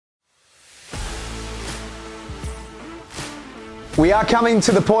We are coming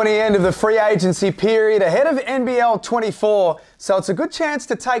to the pointy end of the free agency period ahead of NBL 24, so it's a good chance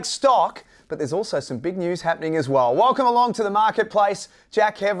to take stock, but there's also some big news happening as well. Welcome along to the marketplace.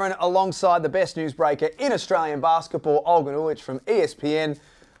 Jack Heverin alongside the best newsbreaker in Australian basketball, Olgun Ulich from ESPN.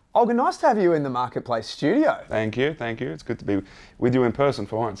 Olgun, nice to have you in the marketplace studio. Thank you. It's good to be with you in person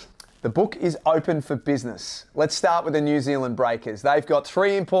for once. The book is open for business. Let's start with the New Zealand Breakers. They've got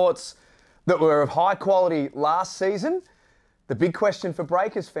 3 imports that were of high quality last season. The big question for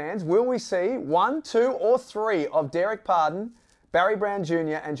Breakers fans, will we see 1, 2 or 3 of Derek Pardon, Barry Brown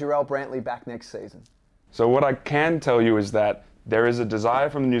Jr. and Jarrell Brantley back next season? So what I can tell you is that there is a desire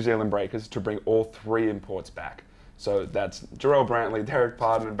from the New Zealand Breakers to bring all 3 imports back. So that's Jarrell Brantley, Derek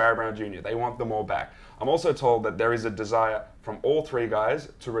Pardon and Barry Brown Jr. They want them all back. I'm also told that there is a desire from all 3 guys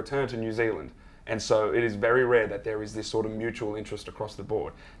to return to New Zealand. And so it is very rare that there is this sort of mutual interest across the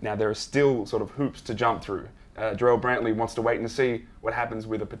board. Now there are still sort of hoops to jump through. Jarrell Brantley wants to wait and see what happens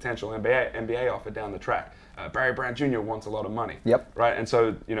with a potential NBA offer down the track. Barry Brown Jr. wants a lot of money. Yep. Right. And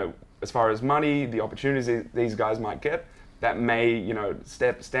so, as far as money, the opportunities these guys might get, that may,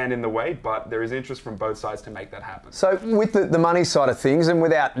 stand in the way, but there is interest from both sides to make that happen. So with the money side of things, and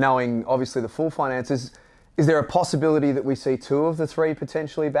without knowing obviously the full finances, is there a possibility that we see 2 of the 3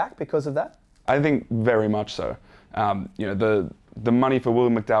 potentially back because of that? I think very much so. The money for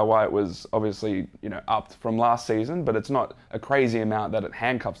William McDowell-White was obviously, upped from last season, but it's not a crazy amount that it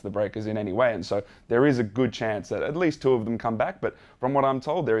handcuffs the Breakers in any way. And so there is a good chance that at least 2 of them come back. But from what I'm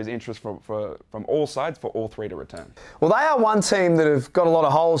told, there is interest from all sides for all 3 to return. Well, they are one team that have got a lot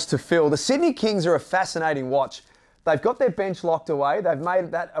of holes to fill. The Sydney Kings are a fascinating watch. They've got their bench locked away. They've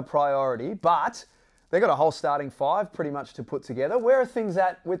made that a priority, but they've got a whole starting 5 pretty much to put together. Where are things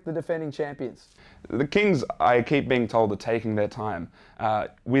at with the defending champions? The Kings, I keep being told, are taking their time.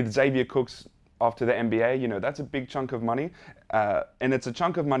 With Xavier Cooks off to the NBA, that's a big chunk of money. And it's a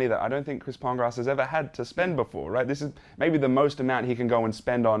chunk of money that I don't think Chris Pongrass has ever had to spend before, right? This is maybe the most amount he can go and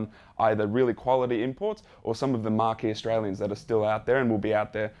spend on either really quality imports or some of the marquee Australians that are still out there and will be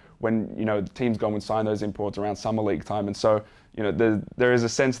out there when, the teams go and sign those imports around Summer League time. And so, there is a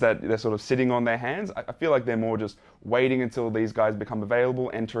sense that they're sort of sitting on their hands. I feel like they're more just waiting until these guys become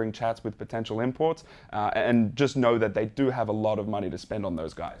available, entering chats with potential imports, and just know that they do have a lot of money to spend on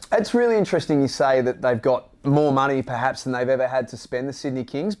those guys. It's really interesting you say that they've got more money perhaps than they've ever had to spend, the Sydney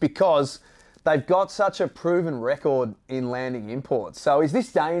Kings, because they've got such a proven record in landing imports. So is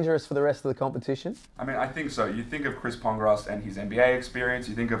this dangerous for the rest of the competition? I mean, I think so. You think of Chris Pongrass and his NBA experience.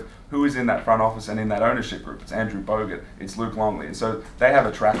 You think of who is in that front office and in that ownership group. It's Andrew Bogut. It's Luke Longley. And so they have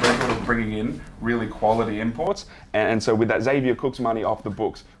a track record of bringing in really quality imports. And so with that Xavier Cooks money off the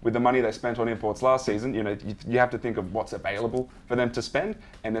books, with the money they spent on imports last season, you have to think of what's available for them to spend.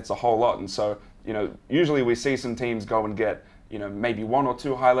 And it's a whole lot. And so, usually we see some teams go and get maybe 1 or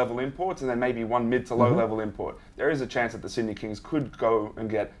 2 high-level imports and then maybe 1 mid to low-level import. There is a chance that the Sydney Kings could go and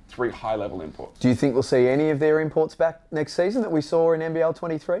get 3 high-level imports. Do you think we'll see any of their imports back next season that we saw in NBL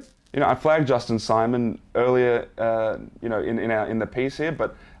 23? I flagged Justin Simon earlier, in the piece here,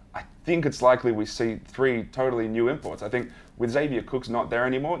 but I think it's likely we see 3 totally new imports. I think with Xavier Cooks not there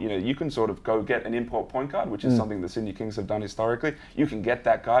anymore, you can sort of go get an import point guard, which is something the Sydney Kings have done historically. You can get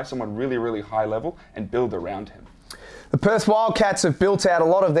that guy, someone really, really high level, and build around him. The Perth Wildcats have built out a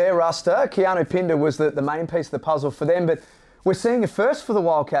lot of their roster. Keanu Pinder was the main piece of the puzzle for them, but we're seeing a first for the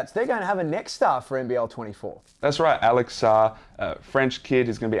Wildcats. They're going to have a next star for NBL 24. That's right, Alex Sarr, French kid.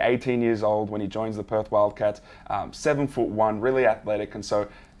 He's going to be 18 years old when he joins the Perth Wildcats. 7'1", really athletic, and so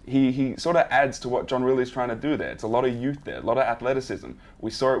he sort of adds to what John Riley's trying to do there. It's a lot of youth there, a lot of athleticism.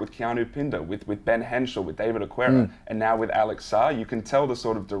 We saw it with Keanu Pinder, with Ben Henschel, with David Aquera, and now with Alex Sarr. You can tell the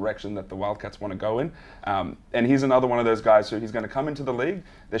sort of direction that the Wildcats want to go in. And he's another one of those guys who he's going to come into the league.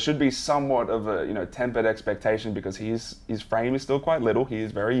 There should be somewhat of a tempered expectation because his frame is still quite little. He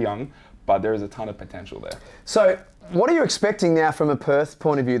is very young, but there is a ton of potential there. So what are you expecting now from a Perth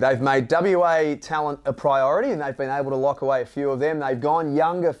point of view? They've made WA talent a priority and they've been able to lock away a few of them. They've gone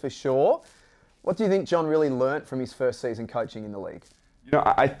younger for sure. What do you think John really learnt from his first season coaching in the league?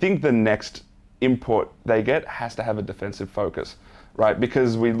 I think the next import they get has to have a defensive focus, right?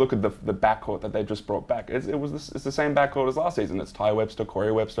 Because we look at the backcourt that they just brought back. It's the same backcourt as last season. It's Ty Webster,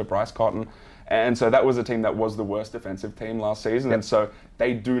 Corey Webster, Bryce Cotton. And so that was a team that was the worst defensive team last season. Yep. And so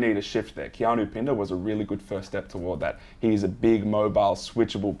they do need a shift there. Keanu Pinder was a really good first step toward that. He's a big, mobile,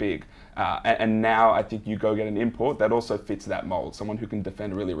 switchable big. And now I think you go get an import that also fits that mold, someone who can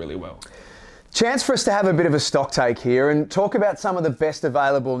defend really, really well. Chance for us to have a bit of a stock take here and talk about some of the best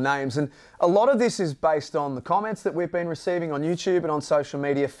available names. And a lot of this is based on the comments that we've been receiving on YouTube and on social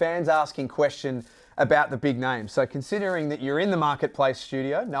media, fans asking questions about the big names. So considering that you're in the Marketplace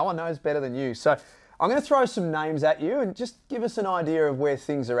studio, no one knows better than you. So I'm going to throw some names at you and just give us an idea of where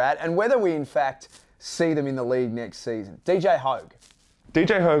things are at and whether we in fact see them in the league next season. DJ Hogue.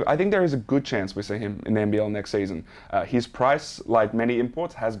 DJ Hogue, I think there is a good chance we see him in the NBL next season. His price, like many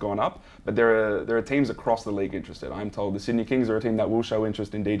imports, has gone up, but there are teams across the league interested. I'm told the Sydney Kings are a team that will show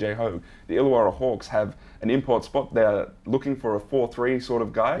interest in DJ Hogue. The Illawarra Hawks have an import spot. They're looking for a 4-3 sort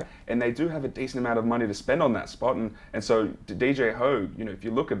of guy, and they do have a decent amount of money to spend on that spot. And so DJ Hogue, if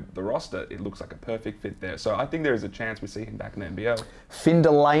you look at the roster, it looks like a perfect fit there. So I think there is a chance we see him back in the NBL. Finn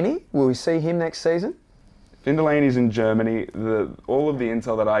Delaney, will we see him next season? Finn Delaney's in Germany. All of the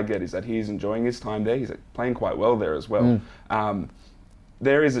intel that I get is that he's enjoying his time there. He's playing quite well there as well.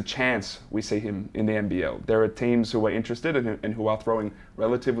 There is a chance we see him in the NBL. There are teams who are interested and who are throwing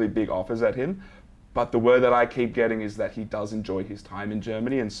relatively big offers at him. But the word that I keep getting is that he does enjoy his time in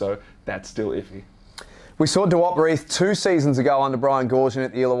Germany, and so that's still iffy. We saw Duop Reith 2 seasons ago under Brian Goorjian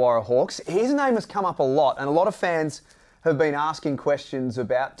at the Illawarra Hawks. His name has come up a lot, and a lot of fans have been asking questions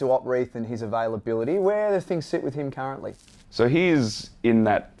about Duop Reith and his availability. Where do things sit with him currently? So he is in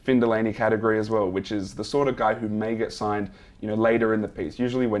that Finn Delaney category as well, which is the sort of guy who may get signed, later in the piece,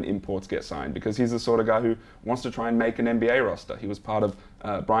 usually when imports get signed, because he's the sort of guy who wants to try and make an NBA roster. He was part of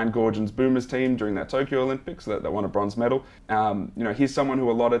Brian Goorjian's Boomers team during that Tokyo Olympics that won a bronze medal. He's someone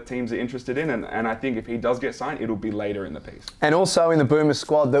who a lot of teams are interested in, and I think if he does get signed, it'll be later in the piece. And also in the Boomers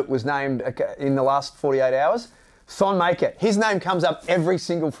squad that was named in the last 48 hours, Thon Maker. His name comes up every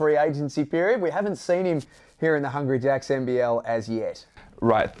single free agency period. We haven't seen him here in the Hungry Jacks NBL as yet.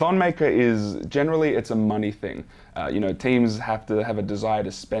 Right, Thon Maker is generally it's a money thing. Teams have to have a desire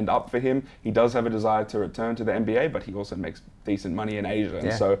to spend up for him. He does have a desire to return to the NBA, but he also makes decent money in Asia.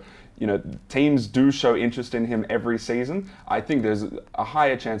 And so, teams do show interest in him every season. I think there's a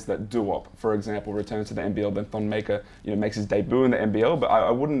higher chance that Duop, for example, returns to the NBL than Thon Maker, makes his debut in the NBL, but I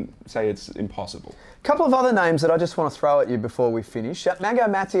wouldn't say it's impossible. A couple of other names that I just want to throw at you before we finish. Mango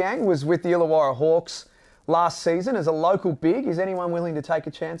Matiang was with the Illawarra Hawks last season as a local big. Is anyone willing to take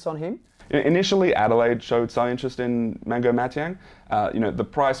a chance on him? Initially, Adelaide showed some interest in Mango Matiang. The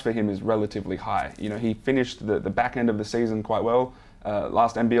price for him is relatively high. He finished the back end of the season quite well.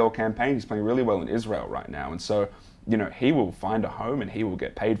 Last NBL campaign, he's playing really well in Israel right now. And so, he will find a home and he will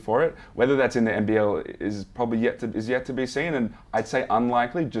get paid for it. Whether that's in the NBL is probably yet to be seen, and I'd say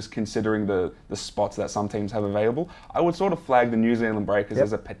unlikely, just considering the spots that some teams have available. I would sort of flag the New Zealand Breakers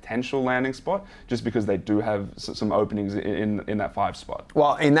as a potential landing spot, just because they do have some openings in that 5 spot.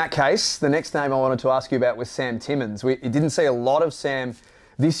 Well, in that case, the next name I wanted to ask you about was Sam Timmins. We didn't see a lot of Sam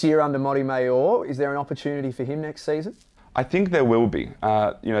this year under Moti Mayor. Is there an opportunity for him next season? I think there will be.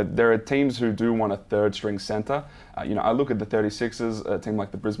 There are teams who do want a third-string centre. I look at the 36ers, a team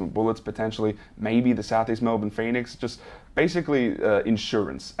like the Brisbane Bullets potentially, maybe the Southeast Melbourne Phoenix, just basically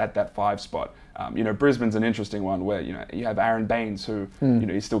insurance at that 5 spot. Brisbane's an interesting one where, you have Aaron Baines who,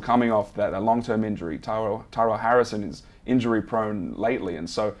 he's still coming off that long-term injury. Tyrell Harrison is injury prone lately, and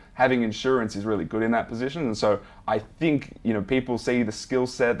so having insurance is really good in that position. And so I think people see the skill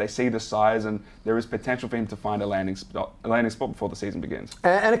set, they see the size, and there is potential for him to find a landing spot before the season begins.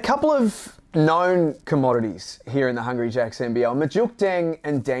 And a couple of known commodities here in the Hungry Jacks NBL, Majuk Deng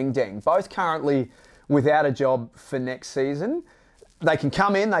and Deng Deng, both currently without a job for next season. They can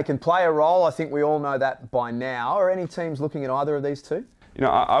come in, they can play a role. I think we all know that by now. Are any teams looking at either of these two?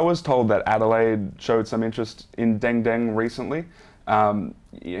 I was told that Adelaide showed some interest in Deng Deng recently.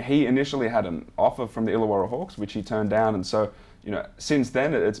 He initially had an offer from the Illawarra Hawks, which he turned down, and so since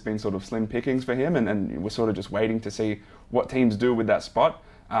then it's been sort of slim pickings for him, and we're sort of just waiting to see what teams do with that spot.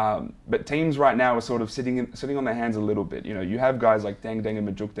 But teams right now are sort of sitting on their hands a little bit. You have guys like Deng Deng and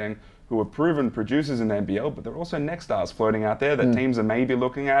Majuk Deng who are proven producers in the NBL, but there are also next stars floating out there that teams are maybe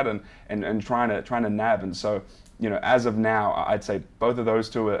looking at and trying to nab. And so, as of now, I'd say both of those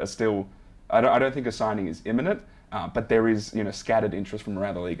two are still. I don't think a signing is imminent, but there is scattered interest from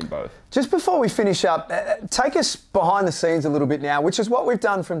around the league in both. Just before we finish up, take us behind the scenes a little bit now, which is what we've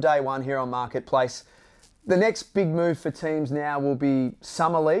done from day one here on Marketplace. The next big move for teams now will be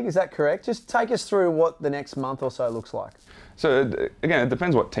Summer League, is that correct? Just take us through what the next month or so looks like. So again, it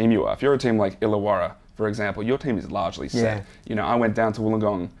depends what team you are. If you're a team like Illawarra, for example, your team is largely set. I went down to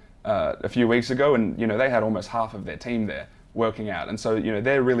Wollongong a few weeks ago, and they had almost half of their team there working out, and so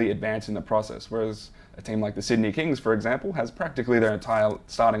they're really advancing the process. Whereas a team like the Sydney Kings, for example, has practically their entire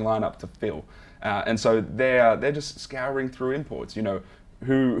starting lineup to fill, and so they're just scouring through imports.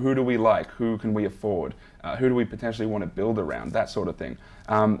 Who do we like? Who can we afford? Who do we potentially want to build around? That sort of thing.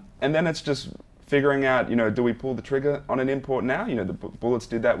 And then it's just figuring out, do we pull the trigger on an import now? The Bullets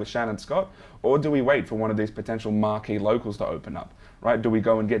did that with Shannon Scott, or do we wait for one of these potential marquee locals to open up? Right? Do we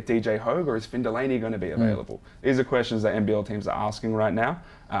go and get DJ Hogue, or is Finn Delaney going to be available? These are questions that NBL teams are asking right now.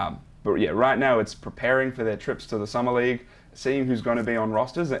 But yeah, right now it's preparing for their trips to the Summer League, seeing who's going to be on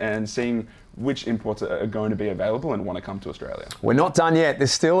rosters and seeing which imports are going to be available and want to come to Australia. We're not done yet.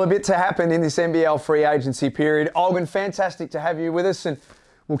 There's still a bit to happen in this NBL free agency period. Olgun, fantastic to have you with us, and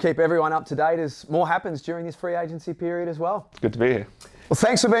we'll keep everyone up to date as more happens during this free agency period as well. It's good to be here. Well,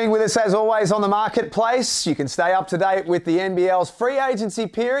 thanks for being with us as always on the Marketplace. You can stay up to date with the NBL's free agency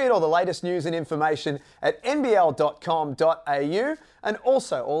period or the latest news and information at nbl.com.au and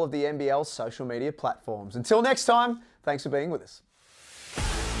also all of the NBL's social media platforms. Until next time, thanks for being with us.